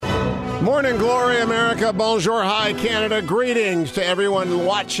Morning glory, America. Bonjour, hi, Canada. Greetings to everyone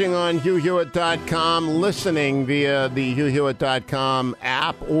watching on HughHewitt.com, listening via the HughHewitt.com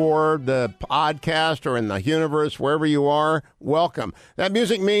app or the podcast or in the universe, wherever you are. Welcome. That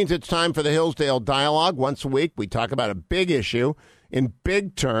music means it's time for the Hillsdale Dialogue. Once a week, we talk about a big issue in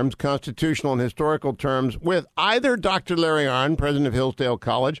big terms, constitutional and historical terms, with either Dr. Larry Arnn, president of Hillsdale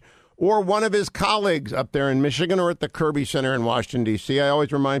College, or one of his colleagues up there in Michigan or at the Kirby Center in Washington, D.C. I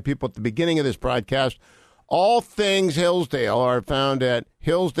always remind people at the beginning of this broadcast, all things Hillsdale are found at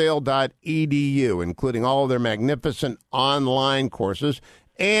hillsdale.edu, including all of their magnificent online courses.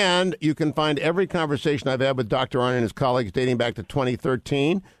 And you can find every conversation I've had with Dr. Arnn and his colleagues dating back to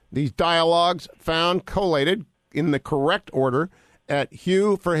 2013. These dialogues found collated in the correct order at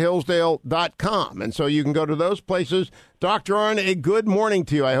hughforhillsdale.com. And so you can go to those places. Dr. Arnn, a good morning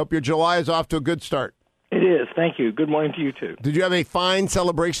to you. I hope your July is off to a good start. It is. Thank you. Good morning to you, too. Did you have a fine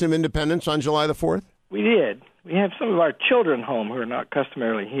celebration of independence on July the 4th? We did. We have some of our children home who are not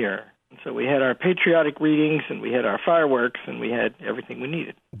customarily here. And so we had our patriotic readings, and we had our fireworks, and we had everything we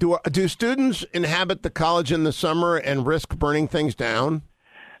needed. Do students inhabit the college in the summer and risk burning things down?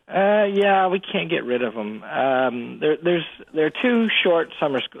 Yeah, we can't get rid of them. There are two short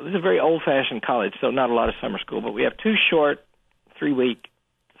summer schools. This is a very old-fashioned college, so not a lot of summer school, but we have two short 3-week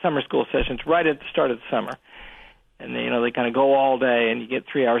summer school sessions right at the start of the summer. And, they kind of go all day, and you get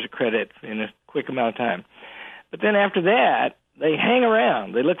 3 hours of credit in a quick amount of time. But then after that, they hang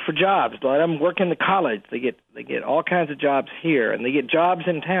around. They look for jobs. Let them work in the college. They get all kinds of jobs here, and they get jobs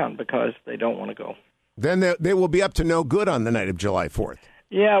in town because they don't want to go. Then they will be up to no good on the night of July 4th.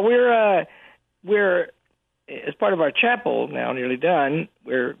 Yeah, we're as part of our chapel now, nearly done.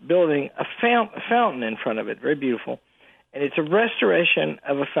 We're building a fountain in front of it, very beautiful, and it's a restoration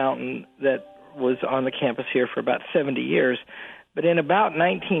of a fountain that was on the campus here for about 70 years. But in about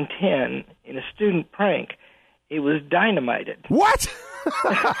 1910, in a student prank, it was dynamited. What?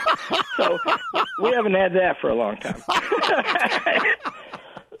 So we haven't had that for a long time.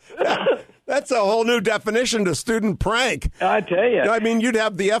 That's a whole new definition to student prank. I tell you. I mean, you'd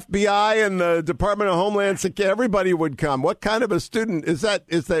have the FBI and the Department of Homeland Security. Everybody would come. What kind of a student is that?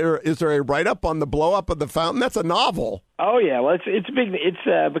 Is there a write-up on the blow-up of the fountain? That's a novel. Oh yeah, well it's big.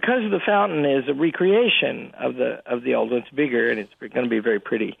 It's because the fountain is a recreation of the old one. It's bigger and it's going to be very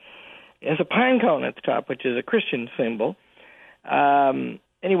pretty. It has a pine cone at the top, which is a Christian symbol.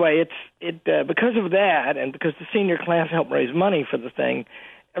 Anyway, because of that, and because the senior class helped raise money for the thing.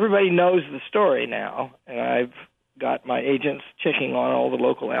 Everybody knows the story now, and I've got my agents checking on all the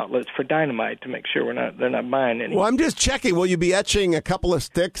local outlets for dynamite to make sure they're not buying any. Well, I'm just checking. Will you be etching a couple of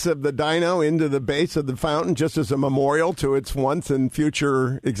sticks of the dino into the base of the fountain just as a memorial to its once and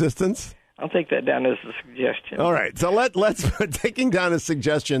future existence? I'll take that down as a suggestion. All right. So let's taking down a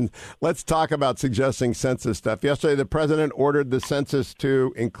suggestion, let's talk about suggesting census stuff. Yesterday, the president ordered the census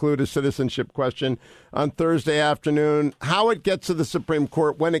to include a citizenship question on Thursday afternoon. How it gets to the Supreme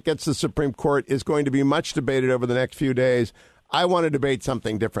Court, when it gets to the Supreme Court, is going to be much debated over the next few days. I want to debate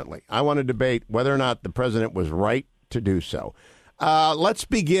something differently. I want to debate whether or not the president was right to do so. Let's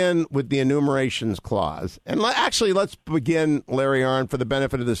begin with the enumerations clause. And let's begin, Larry Arnn, for the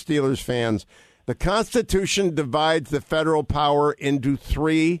benefit of the Steelers fans. The Constitution divides the federal power into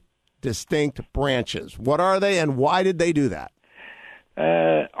 3 distinct branches. What are they, and why did they do that?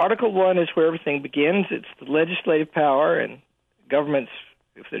 Article 1 is where everything begins. It's the legislative power, and governments,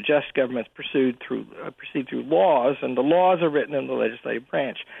 if they're just governments, proceed through laws, and the laws are written in the legislative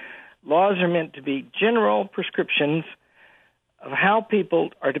branch. Laws are meant to be general prescriptions of how people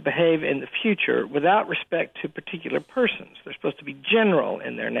are to behave in the future without respect to particular persons. They're supposed to be general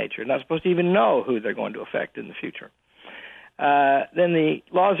in their nature, not supposed to even know who they're going to affect in the future. Then the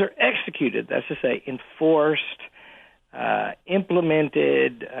laws are executed, that's to say, enforced,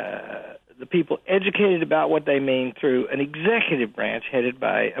 implemented, the people educated about what they mean through an executive branch headed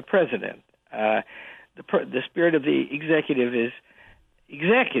by a president. The spirit of the executive is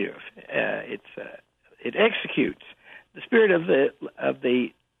executive. It executes. The spirit of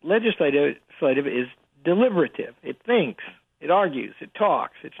the legislative is deliberative. It thinks, it argues, it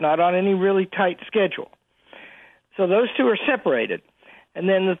talks. It's not on any really tight schedule. So those two are separated. And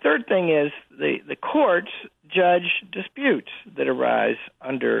then the third thing is the courts judge disputes that arise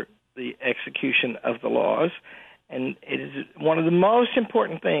under the execution of the laws. And it is one of the most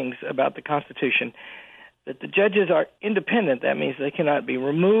important things about the Constitution that the judges are independent. That means they cannot be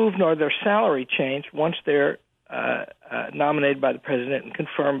removed nor their salary changed once they're nominated by the president and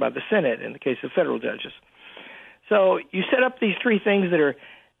confirmed by the Senate in the case of federal judges. So you set up these 3 things that are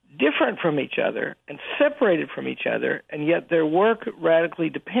different from each other and separated from each other, and yet their work radically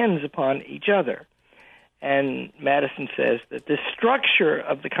depends upon each other. And Madison says that the structure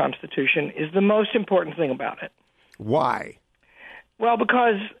of the Constitution is the most important thing about it. Why? Well,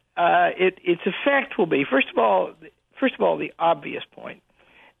 because its effect will be, first of all, the obvious point.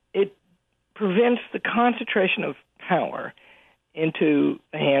 It prevents the concentration of power into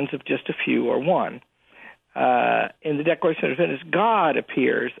the hands of just a few or one. In the Declaration of Independence, God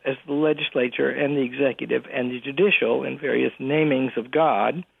appears as the legislature and the executive and the judicial in various namings of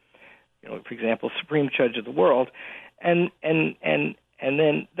God. For example, Supreme Judge of the world, and then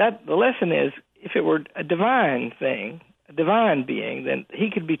that the lesson is, if it were a divine thing, a divine being, then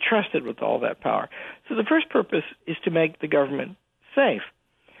he could be trusted with all that power. So the first purpose is to make the government safe,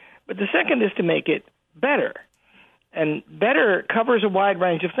 but the second is to make it better, and better covers a wide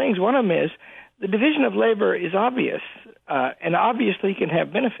range of things. One of them is the division of labor is obvious, and obviously can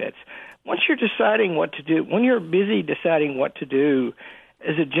have benefits. Once you're deciding what to do, when you're busy deciding what to do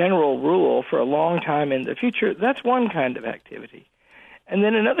as a general rule for a long time in the future, that's one kind of activity. And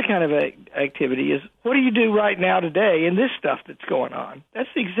then another kind of activity is, what do you do right now today in this stuff that's going on? That's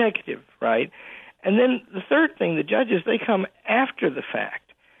the executive, right? And then the third thing, the judges, they come after the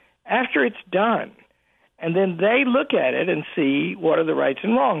fact, after it's done. And then they look at it and see what are the rights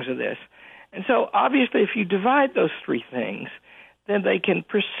and wrongs of this. And so obviously if you divide those three things, then they can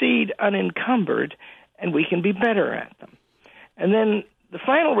proceed unencumbered and we can be better at them. And then the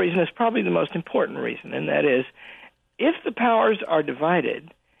final reason is probably the most important reason, and that is, if the powers are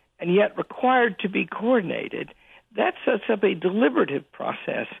divided and yet required to be coordinated, that sets up a deliberative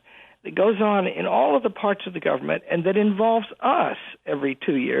process that goes on in all of the parts of the government and that involves us every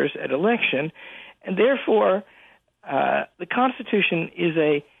 2 years at election. And therefore, the Constitution is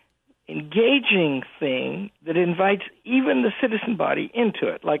a engaging thing that invites even the citizen body into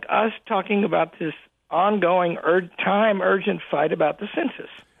it, like us talking about this ongoing, time-urgent fight about the census.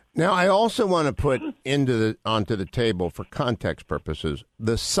 Now, I also want to put onto the table, for context purposes,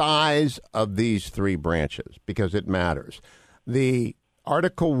 the size of these three branches, because it matters. The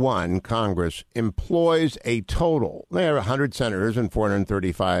Article 1 Congress employs a total, they have 100 senators and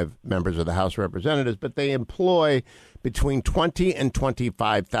 435 members of the House of Representatives, but they employ between 20 and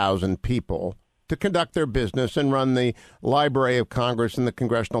 25,000 people to conduct their business and run the Library of Congress and the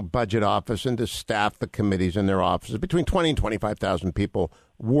Congressional Budget Office and to staff the committees in their offices. Between 20 and 25,000 people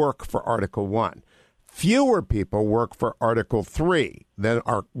work for Article 1. Fewer people work for Article 3 than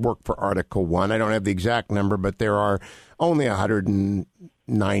work for Article 1. I don't have the exact number, but there are only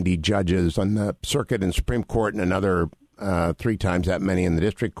 190 judges on the circuit and Supreme Court and another 3 times that many in the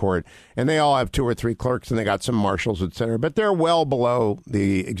district court. And they all have 2 or 3 clerks, and they got some marshals, et cetera. But they're well below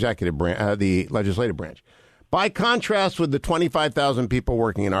the executive branch, the legislative branch. By contrast with the 25,000 people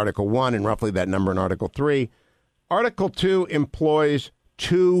working in Article 1 and roughly that number in Article 3, Article 2 employs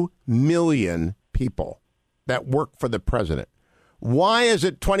 2 million people that work for the president. Why is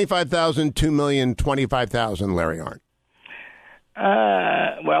it 25,000, 2 million, 25,000, Larry Arnn?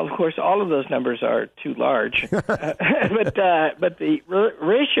 Well, of course, all of those numbers are too large, but the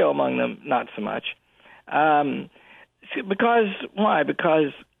ratio among them, not so much. Because why?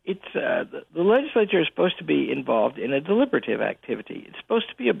 Because it's the legislature is supposed to be involved in a deliberative activity. It's supposed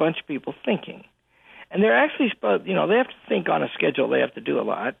to be a bunch of people thinking, and they're actually supposed, they have to think on a schedule. They have to do a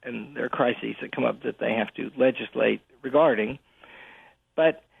lot, and there are crises that come up that they have to legislate regarding.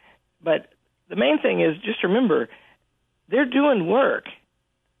 But the main thing is, just remember, they're doing work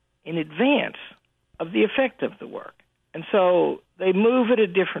in advance of the effect of the work. And so they move at a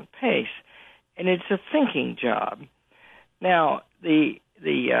different pace, and it's a thinking job. Now, the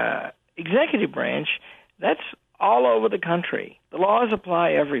executive branch, that's all over the country. The laws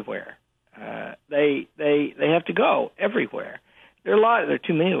apply everywhere. They have to go everywhere. There are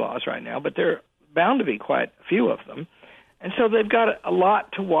too many laws right now, but there are bound to be quite a few of them. And so they've got a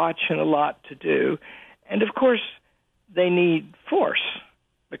lot to watch and a lot to do. And, of course, they need force,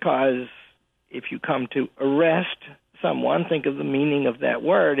 because if you come to arrest someone, think of the meaning of that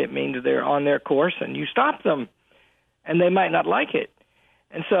word. It means they're on their course and you stop them, and they might not like it.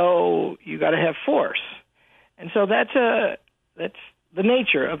 And so you got to have force. And so that's the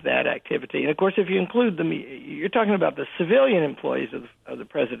nature of that activity. And, of course, if you include you're talking about the civilian employees of the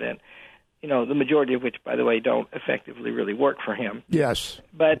president, the majority of which, by the way, don't effectively really work for him. Yes.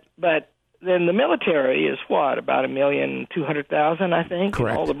 But then the military is what, about 1,200,000, I think?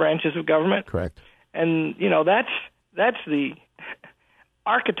 Correct. All the branches of government? Correct. And, that's the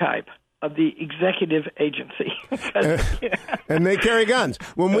archetype of the executive agency. And they carry guns.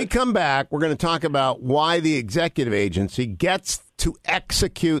 When we come back, we're going to talk about why the executive agency gets to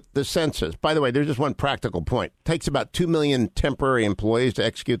execute the census. By the way, there's just one practical point. It takes about 2 million temporary employees to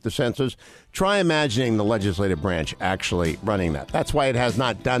execute the census. Try imagining the legislative branch actually running that. That's why it has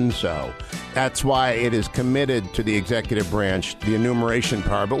not done so. That's why it is committed to the executive branch, the enumeration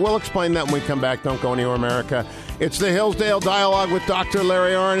power. But we'll explain that when we come back. Don't go anywhere, America. It's the Hillsdale Dialogue with Dr.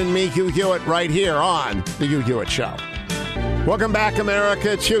 Larry Arnn and me, Hugh Hewitt, right here on The Hugh Hewitt Show. Welcome back,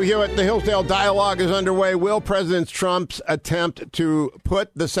 America. It's Hugh Hewitt. The Hillsdale Dialogue is underway. Will President Trump's attempt to put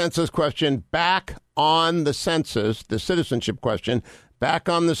the census question back on the census, the citizenship question, back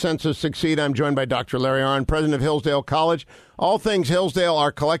on the census succeed? I'm joined by Dr. Larry Arnn, president of Hillsdale College. All things Hillsdale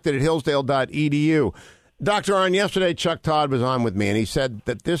are collected at hillsdale.edu. Dr. Arnn, yesterday Chuck Todd was on with me, and he said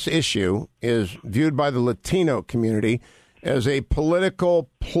that this issue is viewed by the Latino community as a political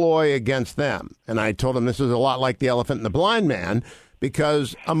ploy against them. And I told him this is a lot like the elephant and the blind man,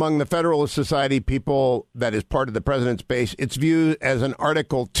 because among the Federalist Society people that is part of the president's base, it's viewed as an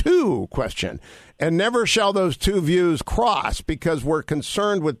Article 2 question. And never shall those two views cross, because we're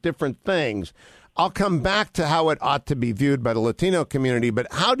concerned with different things. I'll come back to how it ought to be viewed by the Latino community, but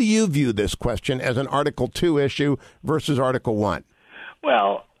how do you view this question as an Article 2 issue versus Article 1?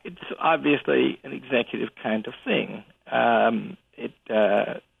 Well, it's obviously an executive kind of thing.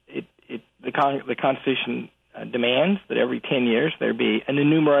 The Constitution demands that every 10 years there be an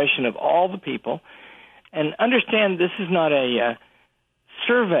enumeration of all the people. And understand, this is not a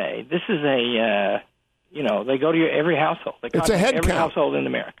survey. This is they go to every household. It's a head every count. Household in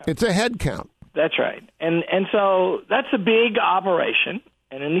America. It's a head count. That's right. And so that's a big operation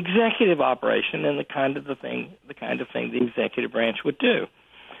and an executive operation, and the kind of thing the executive branch would do.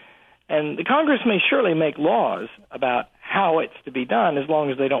 And the Congress may surely make laws about how it's to be done, as long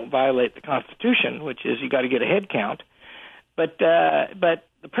as they don't violate the Constitution, which is you got to get a head count. But the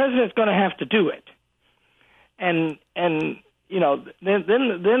president's going to have to do it. And then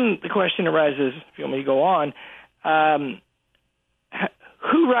the question arises, if you want me to go on,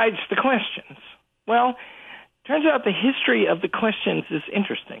 who writes the questions? Well, turns out the history of the questions is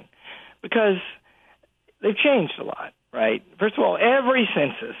interesting, because they've changed a lot. Right. First of all, every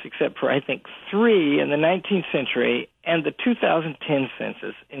census, except for, I think, 3 in the 19th century and the 2010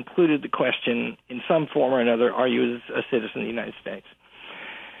 census, included the question in some form or another, are you a citizen of the United States?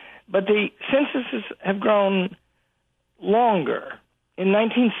 But the censuses have grown longer. In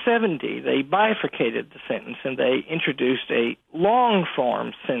 1970, they bifurcated the sentence, and they introduced a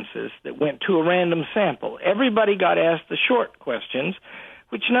long-form census that went to a random sample. Everybody got asked the short questions,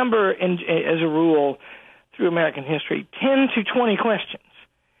 which number, as a rule, through American history, 10 to 20 questions.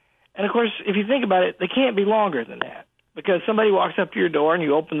 And, of course, if you think about it, they can't be longer than that, because somebody walks up to your door and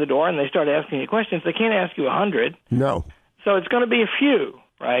you open the door and they start asking you questions. They can't ask you 100. No. So it's going to be a few,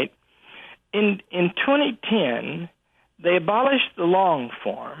 right? In 2010, they abolished the long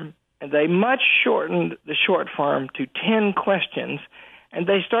form, and they much shortened the short form to 10 questions, and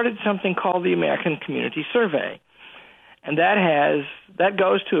they started something called the American Community Survey. And that's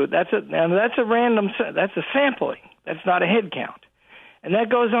a sampling. That's not a head count. And that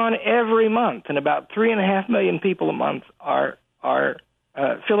goes on every month, and about 3.5 million people a month are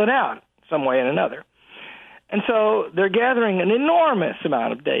fill it out some way or another. And so they're gathering an enormous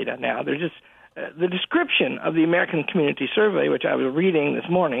amount of data now. They're just the description of the American Community Survey, which I was reading this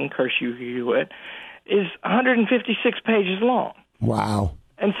morning, curse you, Hewitt, is 156 pages long. Wow.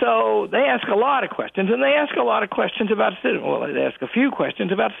 And so they ask a lot of questions, and they ask a lot of questions about citizenship. Well, they ask a few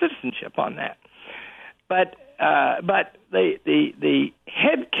questions about citizenship on that. But the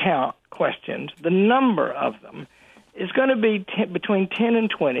head count questions, the number of them, is going to be between 10 and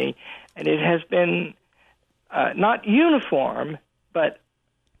 20, and it has been not uniform, but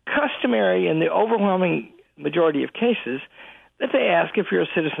customary in the overwhelming majority of cases that they ask if you're a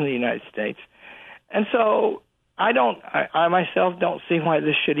citizen of the United States. And so I myself don't see why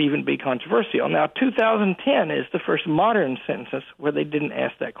this should even be controversial. Now, 2010 is the first modern census where they didn't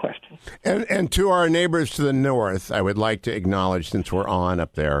ask that question. And to our neighbors to the north, I would like to acknowledge, since we're on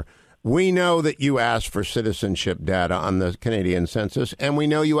up there, we know that you asked for citizenship data on the Canadian census, and we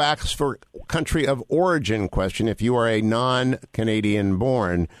know you asked for country of origin question if you are a non-Canadian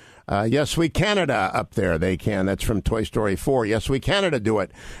born. Yes, we Canada up there. They can. That's from Toy Story 4. Yes, we Canada do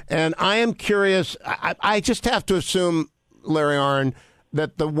it. And I am curious. I just have to assume, Larry Arnn,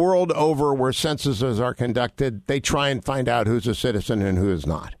 that the world over where censuses are conducted, they try and find out who's a citizen and who is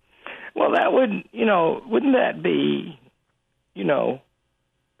not. Well, that would, wouldn't that be,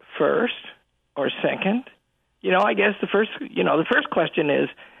 first or second? I guess the first question is,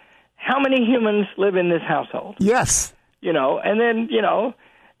 how many humans live in this household? Yes. And then,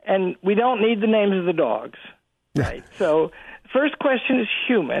 and we don't need the names of the dogs, right? So first question is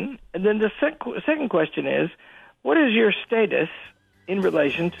human, and then the second question is, what is your status in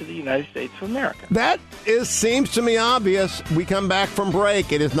relation to the United States of America? Seems to me obvious. We come back from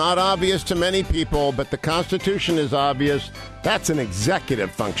break. It is not obvious to many people, but the Constitution is obvious. That's an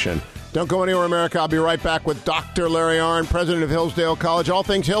executive function. Don't go anywhere, America. I'll be right back with Dr. Larry Arnn, president of Hillsdale College. All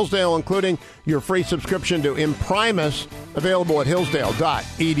things Hillsdale, including your free subscription to Imprimis, available at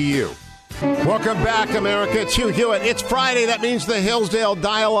hillsdale.edu. Welcome back, America. It's Hugh Hewitt. It's Friday. That means the Hillsdale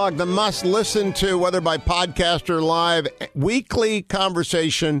Dialogue, the must-listen to, whether by podcast or live, weekly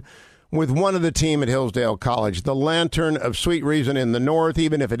conversation with one of the team at Hillsdale College, the Lantern of Sweet Reason in the North.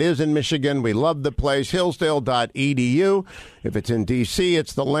 Even if it is in Michigan, we love the place, hillsdale.edu. If it's in D.C.,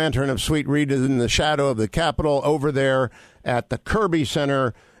 it's the Lantern of Sweet Reason in the shadow of the Capitol over there at the Kirby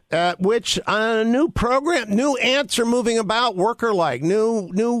Center, which a new program, new ants are moving about worker-like,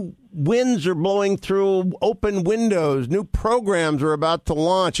 new winds are blowing through open windows, new programs are about to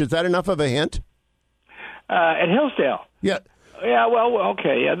launch. Is that enough of a hint? At Hillsdale? Yeah. Yeah, well,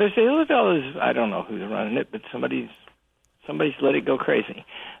 okay. Yeah, there's Hillsdale is, I don't know who's running it, but somebody's let it go crazy.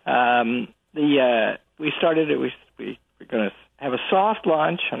 We started it. We're going to have a soft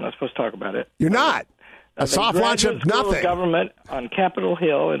launch. I'm not supposed to talk about it. You're not. A soft launch of nothing. School of Government on Capitol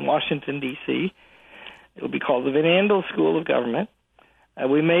Hill in Washington, D.C. It'll be called the Van Andel School of Government.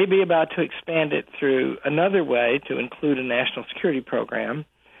 We may be about to expand it through another way to include a national security program.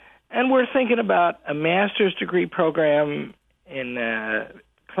 And we're thinking about a master's degree program in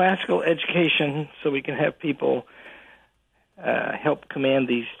classical education so we can have people help command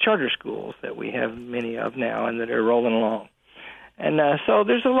these charter schools that we have many of now and that are rolling along. And so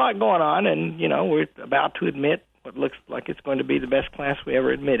there's a lot going on, and, we're about to admit what looks like it's going to be the best class we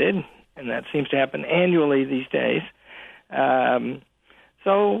ever admitted, and that seems to happen annually these days.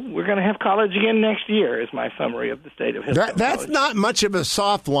 So we're going to have college again next year, is my summary of the state of Hillsdale. That's not much of a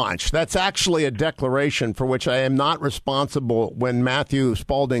soft launch. That's actually a declaration for which I am not responsible when Matthew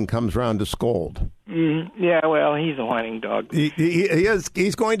Spaulding comes around to scold. Yeah, well, he's a whining dog. He is.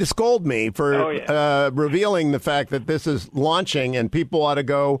 He's going to scold me for revealing the fact that this is launching, and people ought to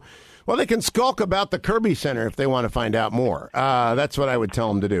go. Well, they can skulk about the Kirby Center if they want to find out more. That's what I would tell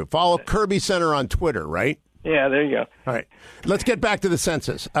them to do. Follow Kirby Center on Twitter, right? Yeah, there you go. All right. Let's get back to the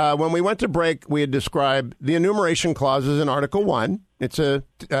census. When we went to break, we had described the enumeration clauses in Article 1. It's an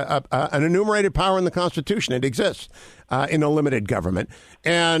enumerated power in the Constitution. It exists in a limited government.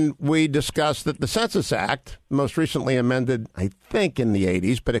 And we discussed that the Census Act, most recently amended, I think, in the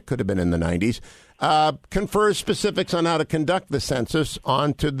 80s, but it could have been in the 90s, confers specifics on how to conduct the census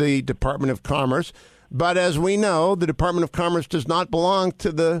onto the Department of Commerce. But as we know, the Department of Commerce does not belong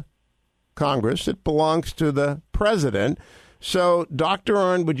to the Congress. It belongs to the president. So, Dr.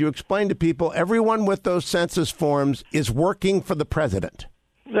 Arnn, would you explain to people, everyone with those census forms is working for the president?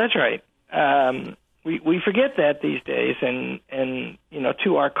 That's right. We forget that these days, and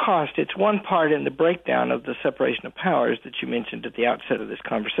to our cost, it's one part in the breakdown of the separation of powers that you mentioned at the outset of this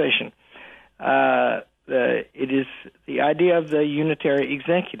conversation. It is the idea of the unitary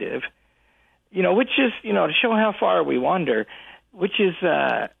executive, which is, to show how far we wander, which is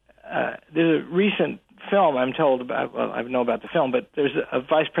there's a recent film I'm told about. Well, I know about the film, but there's a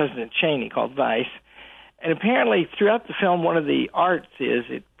Vice President Cheney called Vice. And apparently throughout the film, one of the arts is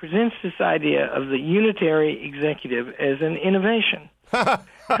it presents this idea of the unitary executive as an innovation. But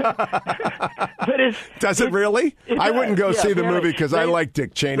Does it really? I wouldn't go see the movie because I like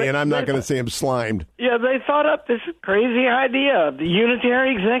Dick Cheney, and I'm not going to see him slimed. Yeah, they thought up this crazy idea of the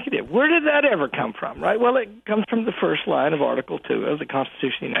unitary executive. Where did that ever come from, right? Well, it comes from the first line of Article 2 of the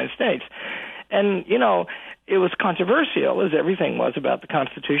Constitution of the United States. And, it was controversial, as everything was about the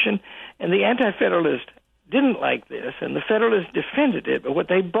Constitution, and the Anti-Federalists didn't like this, and the Federalists defended it, but what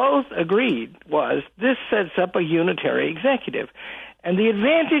they both agreed was this sets up a unitary executive. And the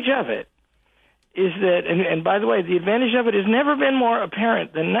advantage of it is that, and by the way, the advantage of it has never been more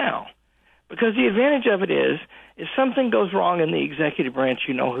apparent than now, because the advantage of it is, if something goes wrong in the executive branch,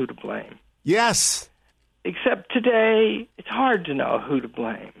 you know who to blame. Yes. Except today, it's hard to know who to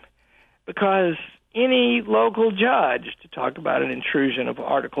blame, because any local judge, to talk about an intrusion of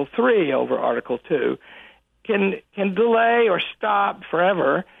Article 3 over Article 2, can delay or stop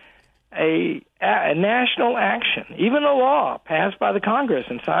forever a national action, even a law passed by the Congress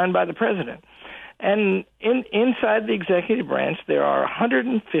and signed by the president. And inside the executive branch, there are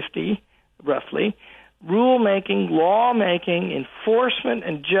 150, roughly, rulemaking, lawmaking, enforcement,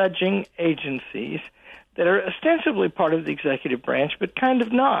 and judging agencies that are ostensibly part of the executive branch, but kind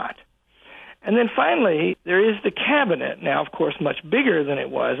of not. And then finally, there is the cabinet, now, of course, much bigger than it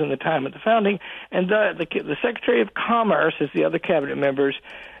was in the time of the founding, and the Secretary of Commerce, as the other cabinet members,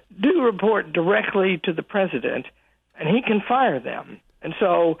 do report directly to the president, and he can fire them. And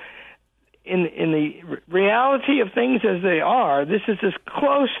so in the reality of things as they are, this is as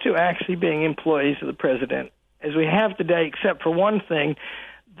close to actually being employees of the president as we have today, except for one thing,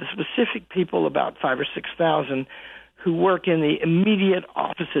 the specific people, about 5,000 or 6,000, who work in the immediate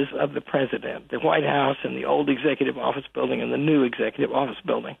offices of the president, the White House and the old executive office building and the new executive office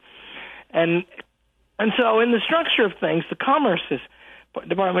building. And so in the structure of things, the Commerce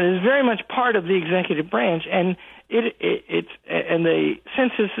Department is very much part of the executive branch, and and the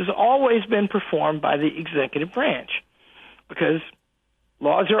census has always been performed by the executive branch because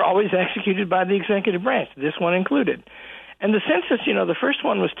laws are always executed by the executive branch, this one included. And the census, the first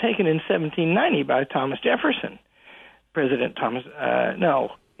one was taken in 1790 by Thomas Jefferson. President Thomas,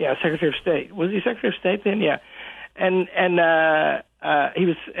 Secretary of State. Was he Secretary of State then? Yeah. And he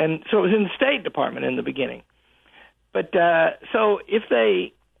was, and so it was in the State Department in the beginning. But so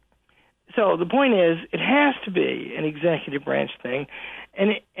the point is, it has to be an executive branch thing,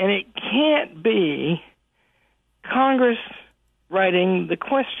 and it can't be Congress writing the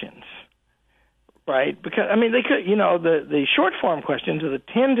questions, right? Because they could, the short form questions, or the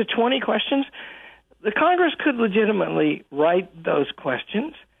 10 to 20 questions. The Congress could legitimately write those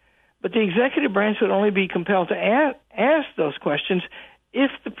questions, but the executive branch would only be compelled to ask those questions if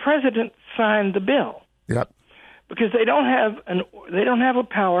the president signed the bill. Yep. Because they don't have a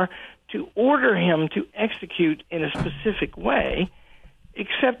power to order him to execute in a specific way,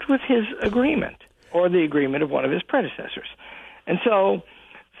 except with his agreement or the agreement of one of his predecessors. And so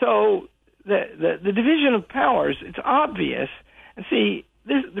the division of powers, it's obvious. And see,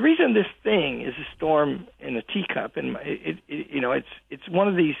 the reason this thing is a storm in a teacup, and it's one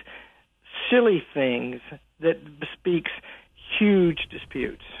of these silly things that bespeaks huge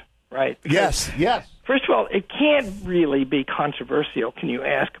disputes, right? Because yes. First of all, it can't really be controversial. Can you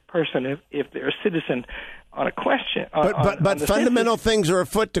ask a person if they're a citizen on a question? But fundamental things are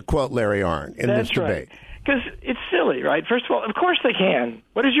afoot, to quote Larry Arnn in this debate. Right. Because it's silly, right? First of all, of course they can.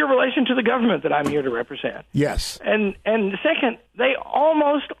 What is your relation to the government that I'm here to represent? Yes. And second, they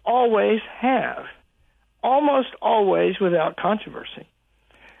almost always have. Almost always without controversy.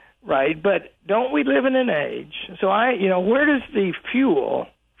 Right? But don't we live in an age? So where does the fuel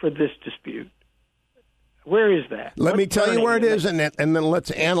for this dispute? Where is that? Let me tell you where it is, and then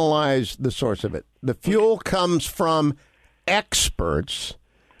let's analyze the source of it. The fuel comes from experts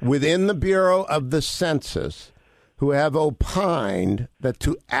within the Bureau of the Census who have opined that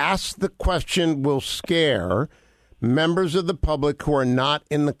to ask the question will scare members of the public who are not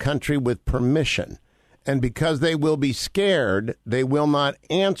in the country with permission. And because they will be scared, they will not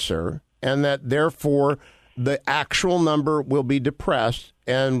answer, and that therefore the actual number will be depressed,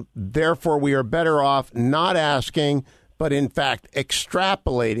 and therefore we are better off not asking, but in fact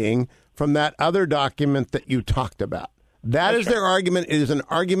extrapolating from that other document that you talked about. That is their argument. It is an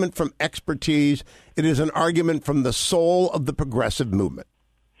argument from expertise. It is an argument from the soul of the progressive movement.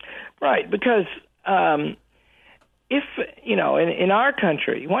 Right, because if, in our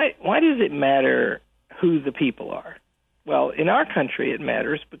country, why does it matter who the people are? Well, in our country it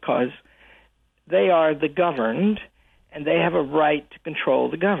matters because they are the governed, and they have a right to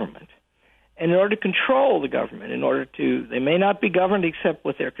control the government. And in order to control the government, they may not be governed except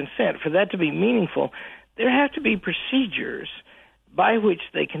with their consent. For that to be meaningful, there have to be procedures by which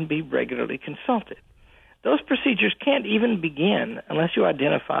they can be regularly consulted. Those procedures can't even begin unless you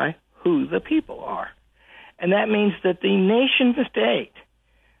identify who the people are. And that means that the nation state,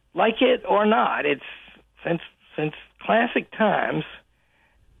 like it or not, it's since classic times,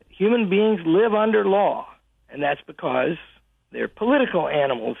 human beings live under law, and that's because they're political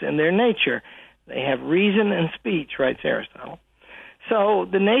animals in their nature. They have reason and speech, writes Aristotle. So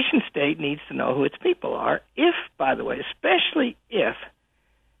the nation-state needs to know who its people are, if, by the way, especially if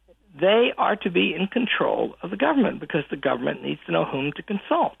they are to be in control of the government, because the government needs to know whom to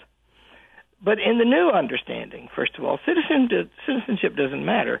consult. But in the new understanding, first of all, citizenship doesn't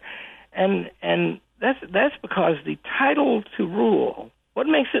matter, and that's because the title to rule, what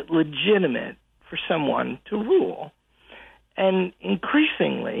makes it legitimate for someone to rule, and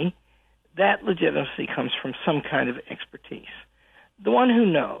increasingly that legitimacy comes from some kind of expertise. The one who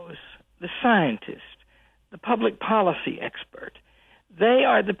knows, the scientist, the public policy expert, they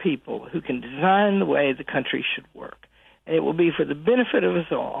are the people who can design the way the country should work. And it will be for the benefit of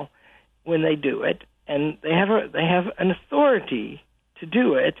us all when they do it, and they have an authority to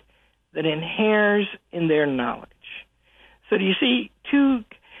do it that inheres in their knowledge. So do you see two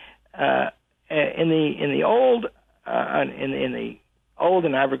in the old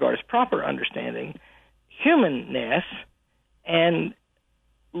and I regard as proper understanding, humanness and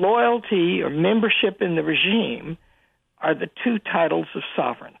loyalty or membership in the regime are the two titles of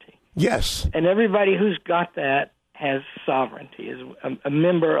sovereignty. Yes. And everybody who's got that has sovereignty, is a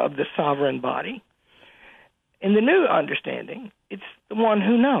member of the sovereign body. In the new understanding, it's the one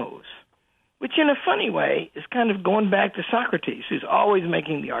who knows, which in a funny way is kind of going back to Socrates, who's always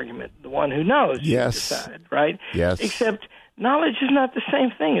making the argument, the one who knows yes. decide, right? Yes. Except knowledge is not the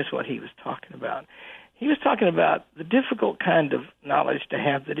same thing as what he was talking about. He was talking about the difficult kind of knowledge to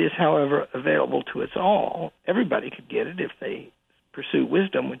have that is, however, available to us all. Everybody could get it if they pursue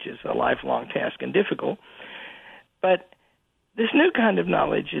wisdom, which is a lifelong task and difficult. But this new kind of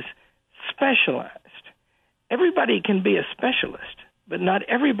knowledge is specialized. Everybody can be a specialist, but not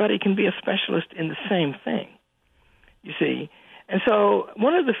everybody can be a specialist in the same thing, you see. And so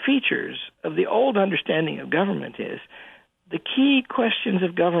one of the features of the old understanding of government is the key questions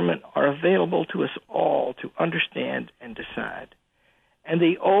of government are available to us all to understand and decide. And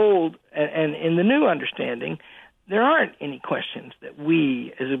the old, and in the new understanding, there aren't any questions that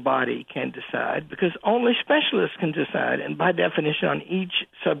we as a body can decide because only specialists can decide, and by definition on each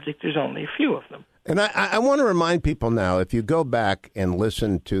subject there's only a few of them. And I want to remind people now, if you go back and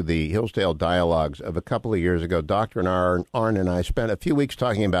listen to the Hillsdale dialogues of a couple of years ago, Dr. Arnn and I spent a few weeks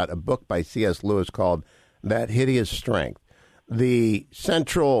talking about a book by C.S. Lewis called That Hideous Strength, the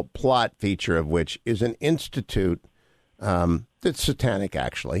central plot feature of which is an institute that's satanic,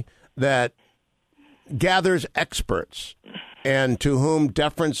 actually, that gathers experts and to whom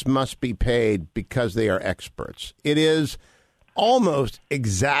deference must be paid because they are experts. It is almost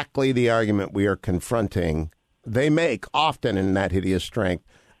exactly the argument we are confronting. They make often in That Hideous Strength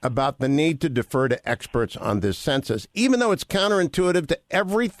about the need to defer to experts on this census, even though it's counterintuitive to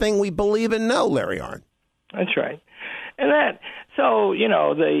everything we believe and know, Larry Arnn. That's right. And so,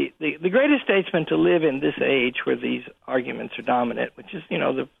 the greatest statesman to live in this age where these arguments are dominant, which is,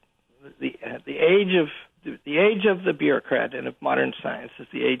 the age of the bureaucrat and of modern science is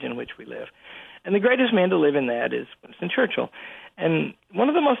the age in which we live. And the greatest man to live in that is Winston Churchill. And one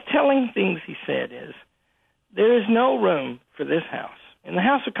of the most telling things he said is, there is no room for this House, in the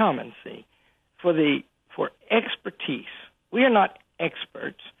House of Commons, for expertise. We are not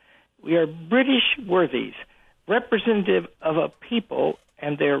experts. We are British worthies, representative of a people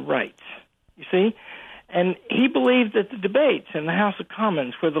and their rights. You see? And he believed that the debates in the House of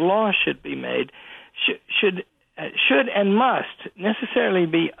Commons, where the laws should be made, should and must necessarily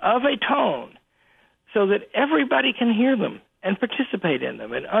be of a tone so that everybody can hear them and participate in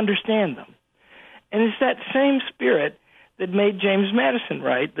them and understand them. And it's that same spirit that made James Madison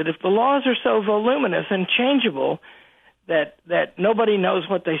write that if the laws are so voluminous and changeable that nobody knows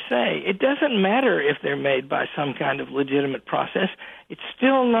what they say, it doesn't matter if they're made by some kind of legitimate process. It's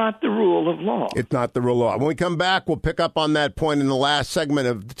still not the rule of law. It's not the rule of law. When we come back, we'll pick up on that point in the last segment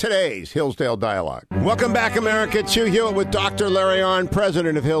of today's Hillsdale Dialogue. Welcome back, America. It's Hugh Hewitt with Dr. Larry Arnn,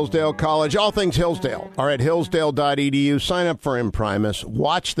 president of Hillsdale College. All things Hillsdale are at hillsdale.edu. Sign up for Imprimis.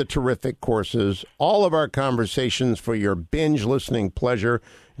 Watch the terrific courses. All of our conversations for your binge listening pleasure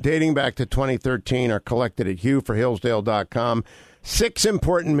dating back to 2013 are collected at hughforhillsdale.com. 6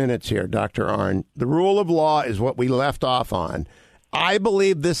 important minutes here, Dr. Arnn. The rule of law is what we left off on. I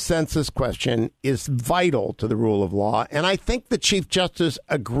believe this census question is vital to the rule of law, and I think the Chief Justice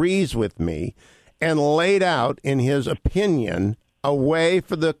agrees with me and laid out in his opinion a way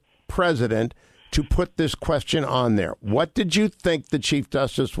for the president to put this question on there. What did you think the Chief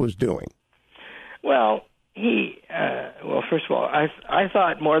Justice was doing? Well, first of all, I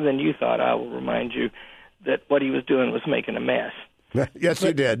thought more than you thought. I will remind you that what he was doing was making a mess. Yes,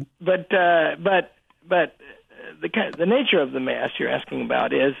 you did. But the nature of the mess you're asking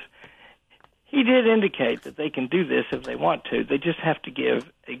about is he did indicate that they can do this if they want to. They just have to give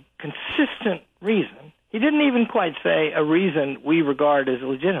a consistent reason. He didn't even quite say a reason we regard as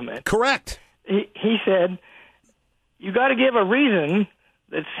legitimate. Correct. He said, you got to give a reason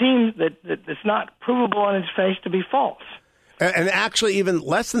that seems that's not provable on its face to be false. And actually, even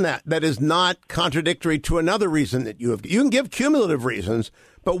less than that, that is not contradictory to another reason that you have. You can give cumulative reasons,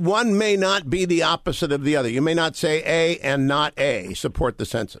 but one may not be the opposite of the other. You may not say A and not A support the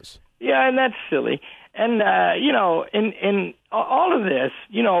census. Yeah, and that's silly. And, in all of this,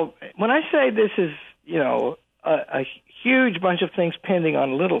 when I say this is, a huge bunch of things pending on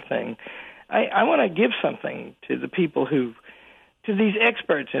a little thing, I want to give something to the people to these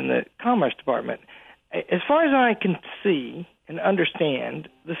experts in the Commerce Department. As far as I can see and understand,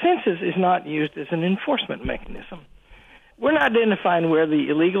 the census is not used as an enforcement mechanism. We're not identifying where the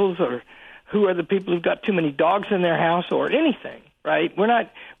illegals or who are the people who've got too many dogs in their house or anything, right?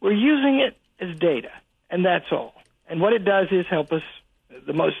 We're using it as data, and that's all. And what it does is help us.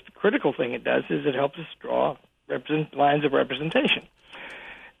 The most critical thing it does is it helps us draw lines of representation.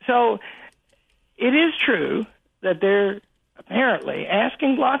 So it is true that they're apparently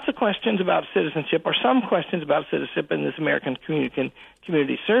asking lots of questions about citizenship, or some questions about citizenship in this American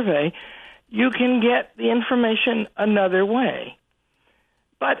Community Survey. You can get the information another way.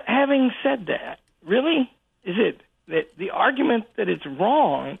 But having said that, really, is it that the argument that it's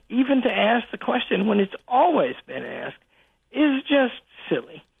wrong even to ask the question when it's always been asked is just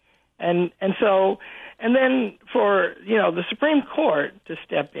silly. And then for, the Supreme Court to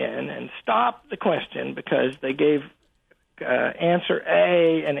step in and stop the question because they gave answer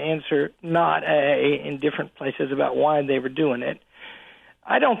A and answer not A in different places about why they were doing it,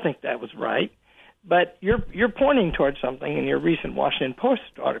 I don't think that was right. But you're pointing towards something in your recent Washington Post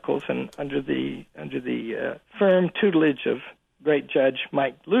articles, and under the firm tutelage of great Judge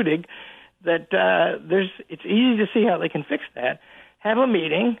Mike Ludig, that it's easy to see how they can fix that. Have a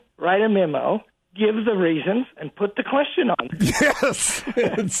meeting, write a memo, give the reasons, and put the question on. Yes,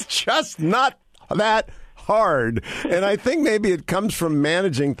 it's just not that hard. And I think maybe it comes from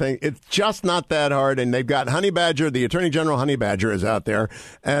managing things. It's just not that hard. And they've got Honey Badger, the Attorney General Honey Badger is out there,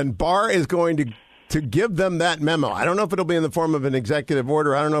 and Barr is going to give them that memo. I don't know if it'll be in the form of an executive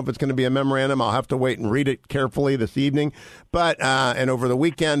order. I don't know if it's going to be a memorandum. I'll have to wait and read it carefully this evening, and over the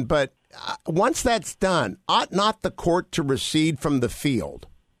weekend. But once that's done, ought not the court to recede from the field?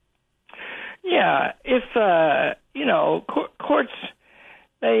 Yeah, if courts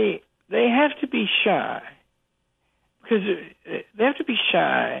they have to be shy, because they have to be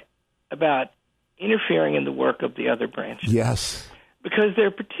shy about interfering in the work of the other branches. Yes. Because their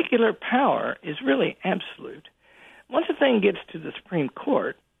particular power is really absolute. Once a thing gets to the Supreme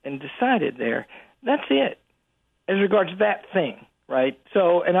Court and decided there, that's it, as regards to that thing, right?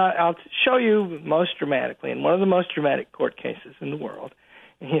 So, and I'll show you most dramatically, and one of the most dramatic court cases in the world,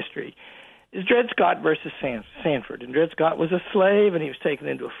 in history, is Dred Scott versus Sanford. And Dred Scott was a slave, and he was taken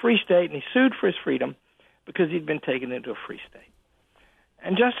into a free state, and he sued for his freedom because he'd been taken into a free state.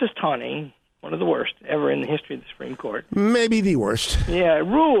 And Justice Taney, one of the worst ever in the history of the Supreme Court. Maybe the worst. Yeah,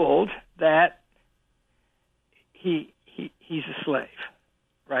 ruled that he's a slave.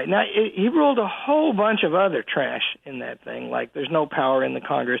 Right. Now, he ruled a whole bunch of other trash in that thing, like there's no power in the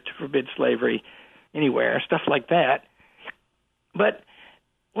Congress to forbid slavery anywhere, stuff like that. But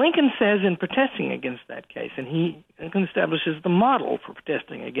Lincoln says in protesting against that case, and Lincoln establishes the model for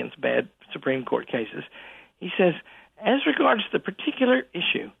protesting against bad Supreme Court cases, he says, as regards to the particular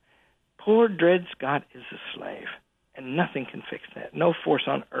issue, poor Dred Scott is a slave, and nothing can fix that. No force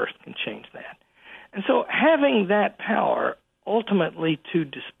on earth can change that. And so having that power ultimately to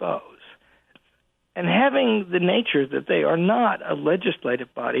dispose, and having the nature that they are not a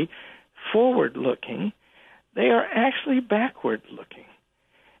legislative body forward-looking, they are actually backward-looking.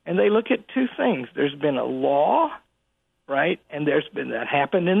 And they look at two things. There's been a law, right, and that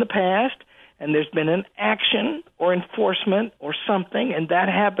happened in the past, and there's been an action or enforcement or something, and that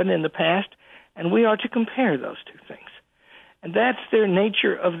happened in the past, and we are to compare those two things. And that's their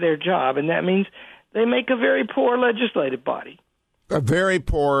nature of their job, and that means they make a very poor legislative body. Very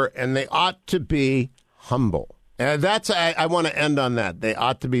poor, and they ought to be humble. And I want to end on that. They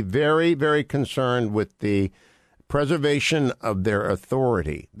ought to be very, very concerned with the preservation of their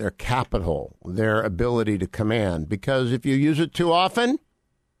authority, their capital, their ability to command, because if you use it too often,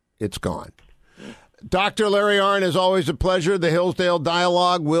 it's gone. Dr. Larry Arnn, is always a pleasure. The Hillsdale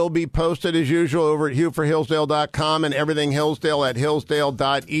Dialogue will be posted as usual over at HughForHillsdale.com and everything Hillsdale at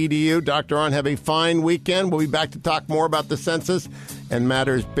Hillsdale.edu. Dr. Arnn, have a fine weekend. We'll be back to talk more about the census and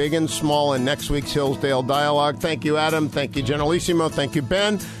matters big and small in next week's Hillsdale Dialogue. Thank you, Adam. Thank you, Generalissimo. Thank you,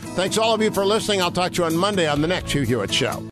 Ben. Thanks all of you for listening. I'll talk to you on Monday on the next Hugh Hewitt Show.